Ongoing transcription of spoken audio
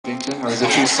is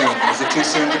it too soon? Is it too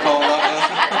soon to call that?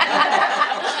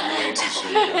 Way too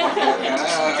soon.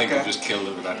 I think we just killed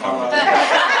it with that comment.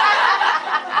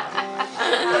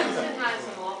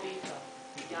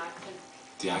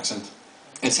 The accent.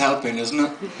 It's helping, isn't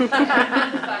it?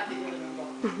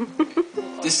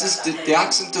 This is the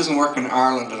accent doesn't work in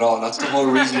Ireland at all. That's the whole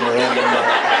reason we're in America.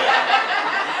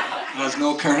 It has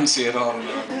no currency at all in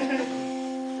Ireland.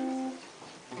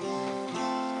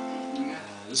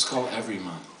 This is called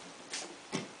Everyman.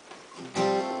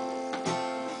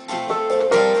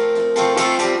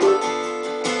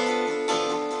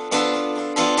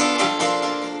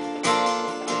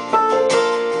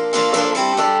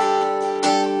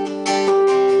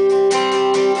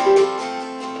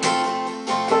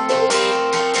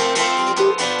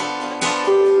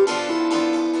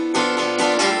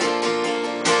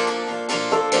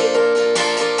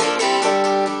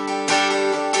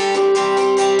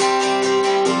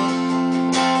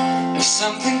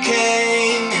 Something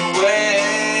came your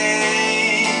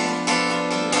way,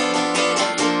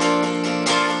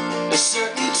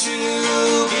 certain to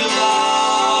be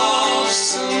lost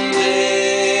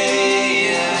someday,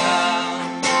 yeah.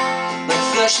 Like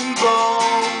flesh and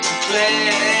bone to clay,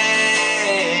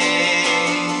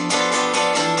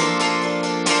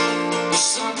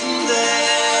 something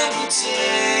that will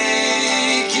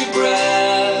take your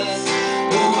breath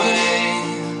away.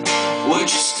 Would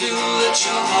you still let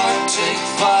your heart take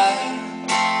fire?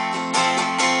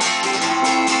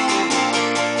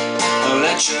 Or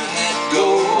let your head go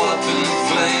up in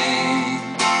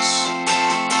flames?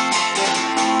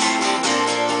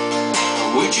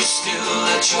 Would you still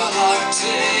let your heart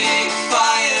take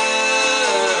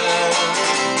fire?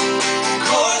 Of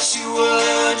course you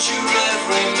would, you're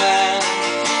every man.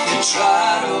 You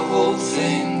try to hold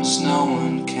things no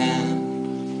one can.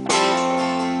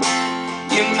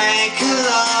 You make a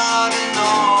lot of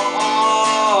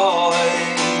noise,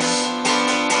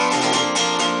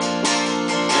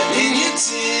 and in your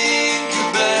Tinkerbell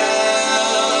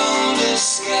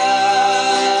disguise,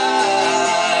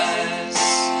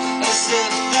 as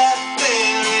if that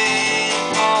fairy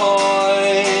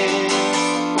voice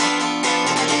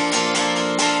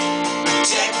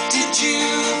protected you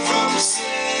from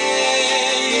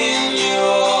saying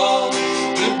your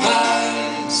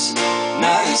goodbyes.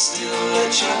 Now you still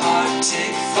let your heart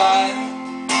take fire.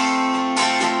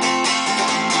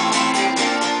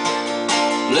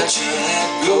 Let your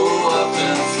head go up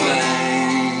in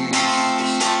flames.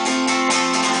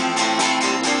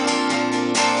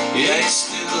 Yeah, you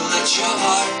still let your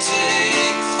heart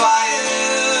take fire.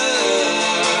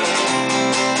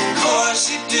 Of course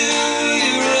you do,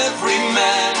 you're every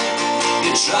man.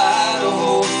 You try to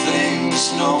hold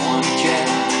things no one